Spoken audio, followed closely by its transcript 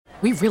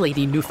We really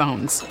need new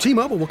phones.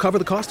 T-Mobile will cover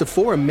the cost of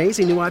 4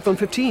 amazing new iPhone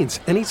 15s,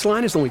 and each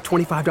line is only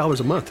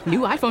 $25 a month. New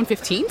iPhone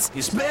 15s?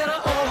 It's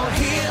better over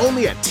here.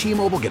 Only at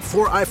T-Mobile, get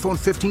 4 iPhone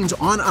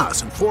 15s on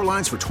us and 4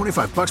 lines for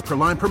 $25 per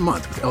line per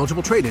month with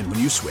eligible trade-in when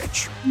you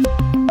switch.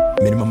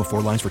 Minimum of 4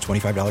 lines for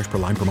 $25 per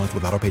line per month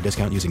with autopay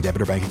discount using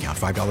debit or bank account.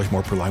 $5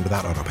 more per line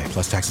without autopay,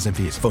 plus taxes and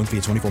fees. Phone fee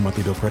at 24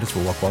 monthly bill credits for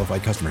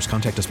well-qualified customers.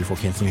 Contact us before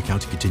canceling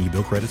account to continue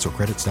bill credits or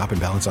credit stop and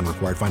balance on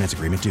required finance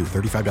agreement due.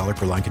 $35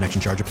 per line connection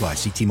charge applies.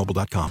 See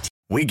T-Mobile.com.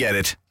 We get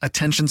it.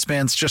 Attention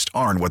spans just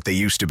aren't what they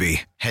used to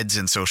be. Heads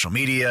in social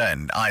media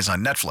and eyes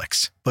on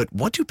Netflix. But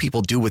what do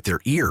people do with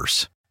their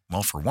ears?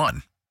 Well, for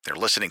one, they're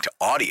listening to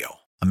audio.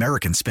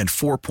 Americans spend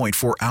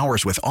 4.4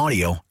 hours with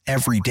audio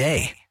every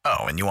day.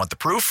 Oh, and you want the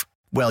proof?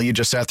 Well, you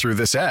just sat through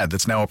this ad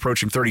that's now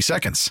approaching 30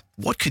 seconds.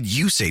 What could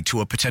you say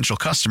to a potential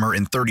customer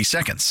in 30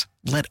 seconds?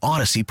 Let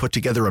Odyssey put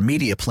together a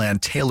media plan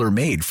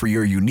tailor-made for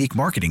your unique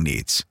marketing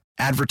needs.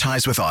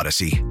 Advertise with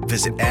Odyssey.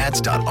 Visit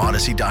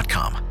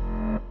ads.odyssey.com.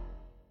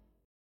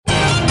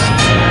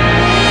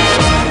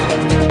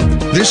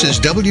 This is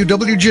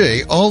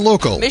WWJ All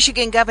Local.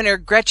 Michigan Governor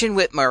Gretchen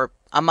Whitmer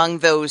among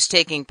those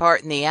taking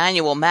part in the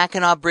annual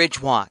Mackinac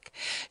Bridge Walk.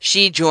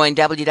 She joined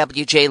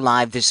WWJ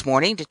Live this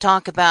morning to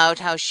talk about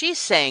how she's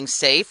staying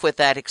safe with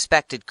that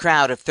expected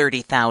crowd of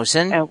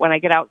 30,000. And when I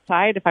get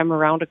outside, if I'm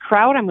around a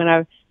crowd, I'm going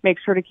to make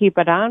sure to keep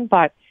it on.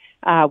 But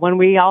when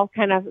we all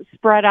kind of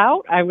spread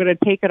out, I'm going to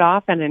take it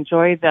off and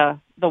enjoy the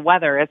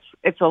weather.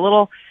 It's a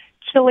little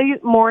chilly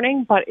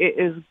morning, but it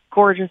is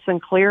gorgeous and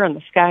clear, and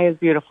the sky is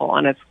beautiful,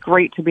 and it's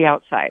great to be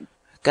outside.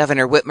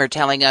 Governor Whitmer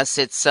telling us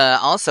it's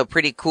also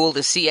pretty cool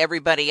to see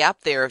everybody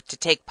up there to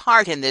take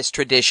part in this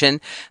tradition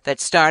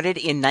that started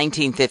in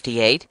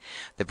 1958.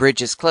 The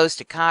bridge is closed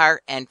to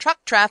car and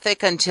truck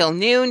traffic until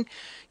noon.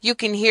 You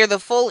can hear the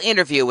full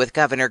interview with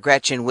Governor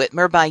Gretchen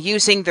Whitmer by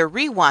using the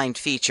Rewind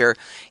feature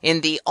in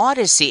the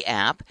Odyssey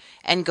app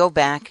and go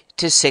back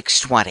to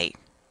 620.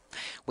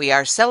 We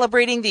are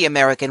celebrating the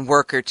American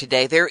worker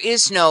today. There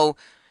is no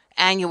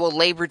annual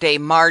Labor Day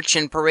march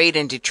and parade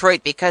in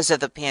Detroit because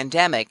of the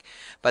pandemic.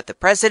 But the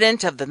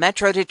president of the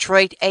Metro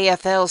Detroit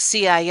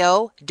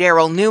AFL-CIO,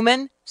 Daryl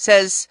Newman,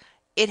 says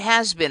it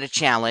has been a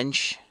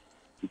challenge.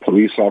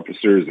 Police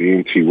officers,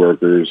 EMT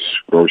workers,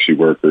 grocery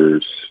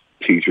workers,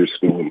 teachers,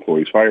 school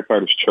employees,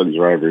 firefighters, truck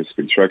drivers,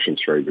 construction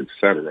trades,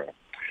 etc.,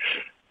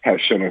 have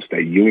shown us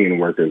that union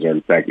workers are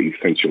in fact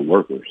essential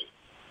workers.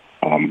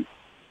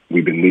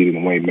 We've been leading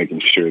the way,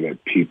 making sure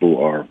that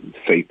people are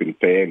safe and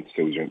fed,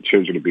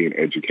 children are being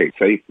educated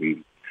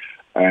safely.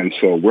 And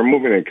so we're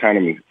moving the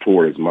economy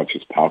forward as much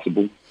as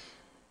possible.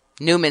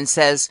 Newman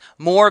says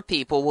more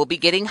people will be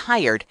getting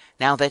hired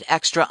now that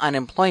extra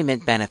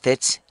unemployment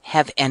benefits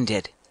have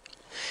ended.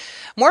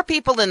 More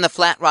people in the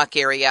Flat Rock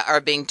area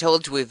are being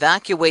told to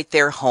evacuate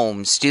their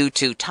homes due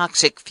to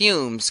toxic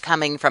fumes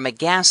coming from a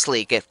gas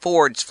leak at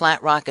Ford's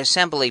Flat Rock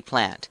assembly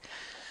plant.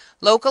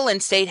 Local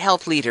and state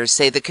health leaders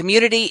say the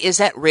community is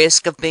at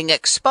risk of being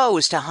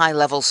exposed to high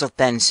levels of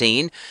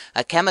benzene,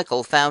 a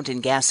chemical found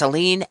in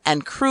gasoline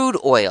and crude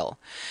oil.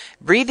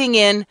 Breathing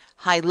in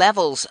high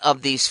levels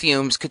of these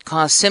fumes could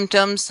cause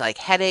symptoms like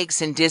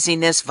headaches and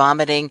dizziness,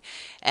 vomiting,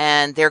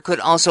 and there could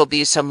also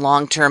be some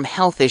long-term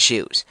health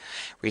issues.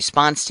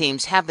 Response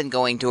teams have been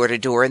going door to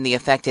door in the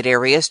affected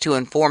areas to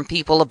inform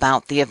people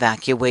about the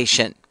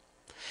evacuation.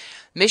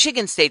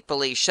 Michigan State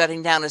Police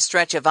shutting down a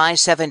stretch of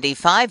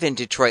I-75 in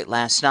Detroit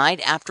last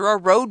night after a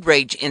road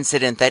rage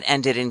incident that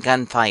ended in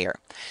gunfire.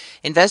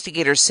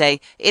 Investigators say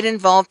it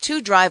involved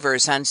 2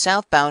 drivers on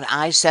southbound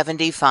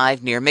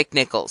I-75 near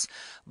McNichols.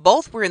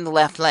 Both were in the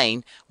left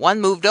lane. One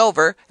moved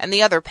over and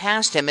the other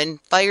passed him and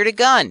fired a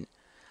gun.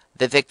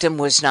 The victim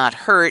was not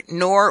hurt,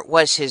 nor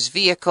was his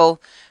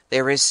vehicle.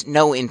 There is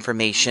no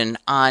information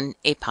on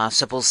a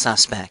possible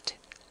suspect.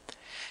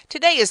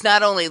 Today is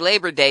not only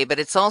Labor Day, but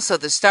it's also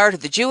the start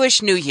of the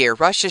Jewish New Year,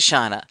 Rosh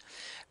Hashanah.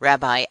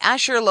 Rabbi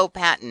Asher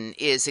Lopatin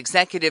is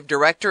Executive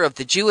Director of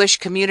the Jewish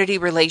Community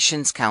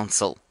Relations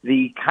Council.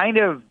 The kind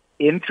of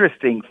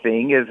interesting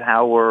thing is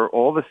how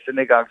all the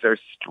synagogues are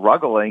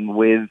struggling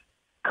with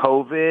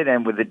COVID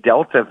and with the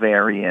Delta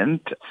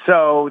variant.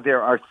 So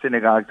there are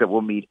synagogues that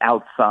will meet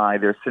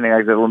outside. There are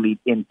synagogues that will meet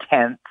in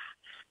tents.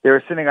 There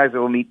are synagogues that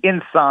will meet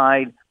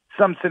inside.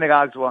 Some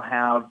synagogues will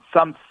have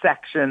some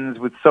sections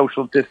with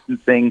social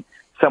distancing,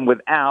 some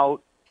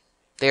without.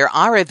 There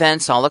are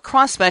events all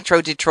across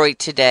Metro Detroit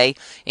today,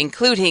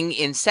 including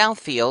in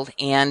Southfield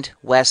and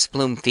West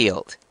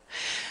Bloomfield.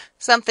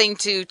 Something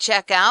to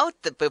check out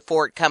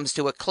before it comes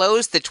to a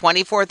close, the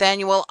 24th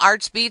Annual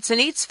Arts, Beats, and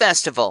Eats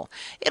Festival.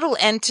 It'll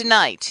end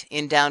tonight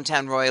in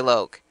downtown Royal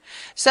Oak.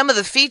 Some of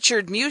the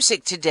featured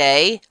music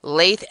today,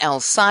 Laith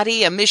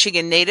El-Sadi, a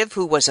Michigan native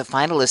who was a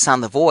finalist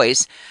on The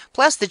Voice,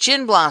 plus the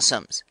Gin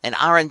Blossoms and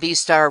R&B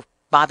star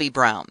Bobby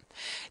Brown.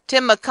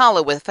 Tim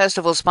McCullough with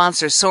festival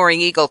sponsor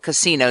Soaring Eagle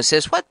Casino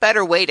says, what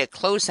better way to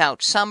close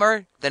out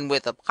summer than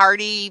with a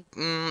party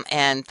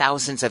and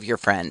thousands of your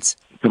friends?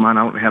 Come on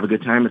out and have a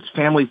good time. It's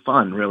family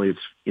fun, really. It's,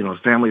 a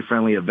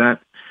family-friendly event.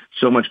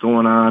 So much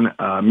going on,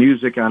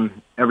 music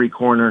on every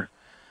corner.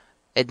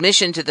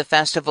 Admission to the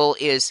festival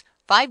is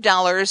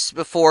 $5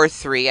 before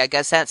 3. I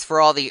guess that's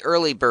for all the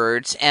early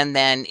birds, and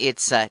then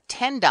it's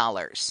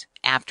 $10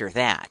 after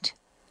that.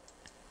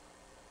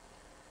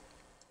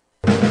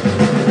 And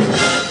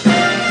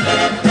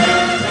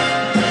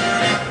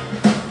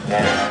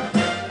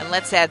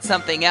let's add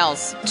something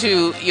else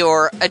to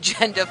your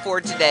agenda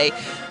for today.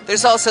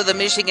 There's also the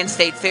Michigan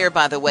State Fair,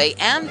 by the way,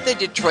 and the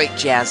Detroit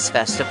Jazz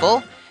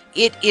Festival.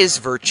 It is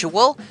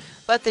virtual,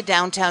 but the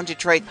Downtown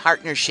Detroit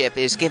Partnership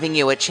is giving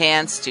you a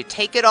chance to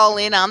take it all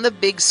in on the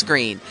big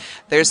screen.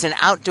 There's an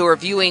outdoor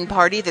viewing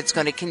party that's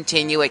going to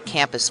continue at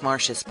Campus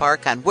Martius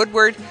Park on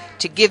Woodward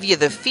to give you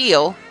the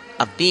feel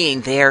of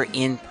being there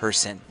in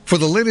person. For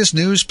the latest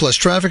news plus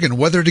traffic and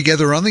weather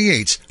together on the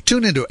 8s,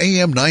 tune into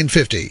AM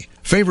 950.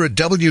 Favorite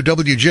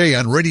WWJ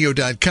on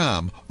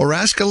radio.com or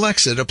ask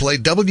Alexa to play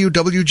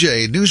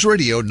WWJ News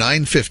Radio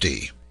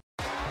 950.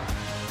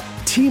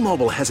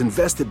 T-Mobile has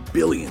invested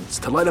billions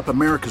to light up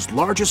America's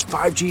largest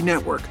 5G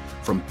network,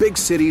 from big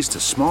cities to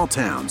small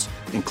towns,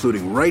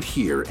 including right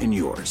here in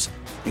yours.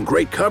 And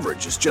great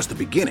coverage is just the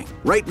beginning.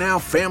 Right now,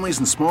 families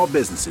and small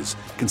businesses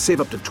can save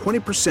up to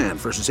 20%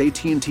 versus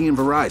AT&T and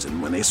Verizon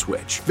when they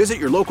switch. Visit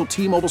your local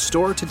T-Mobile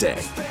store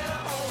today.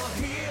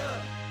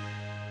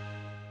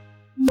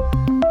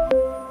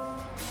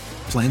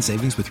 Plan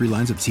savings with 3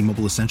 lines of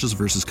T-Mobile Essentials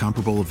versus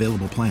comparable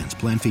available plans.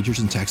 Plan features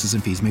and taxes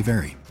and fees may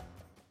vary.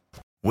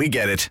 We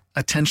get it.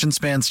 Attention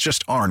spans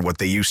just aren't what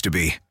they used to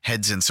be.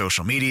 Heads in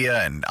social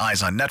media and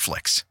eyes on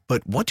Netflix.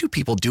 But what do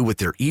people do with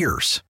their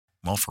ears?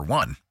 Well, for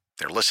one,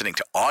 they're listening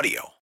to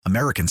audio.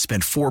 Americans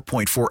spend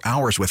 4.4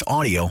 hours with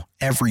audio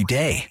every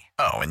day.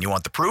 Oh, and you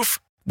want the proof?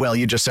 Well,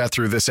 you just sat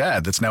through this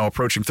ad that's now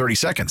approaching 30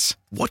 seconds.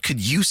 What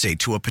could you say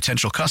to a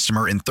potential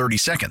customer in 30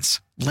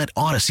 seconds? Let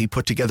Odyssey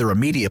put together a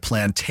media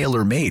plan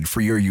tailor-made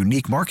for your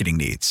unique marketing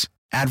needs.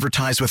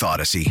 Advertise with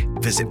Odyssey.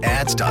 Visit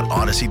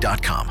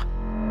ads.odyssey.com.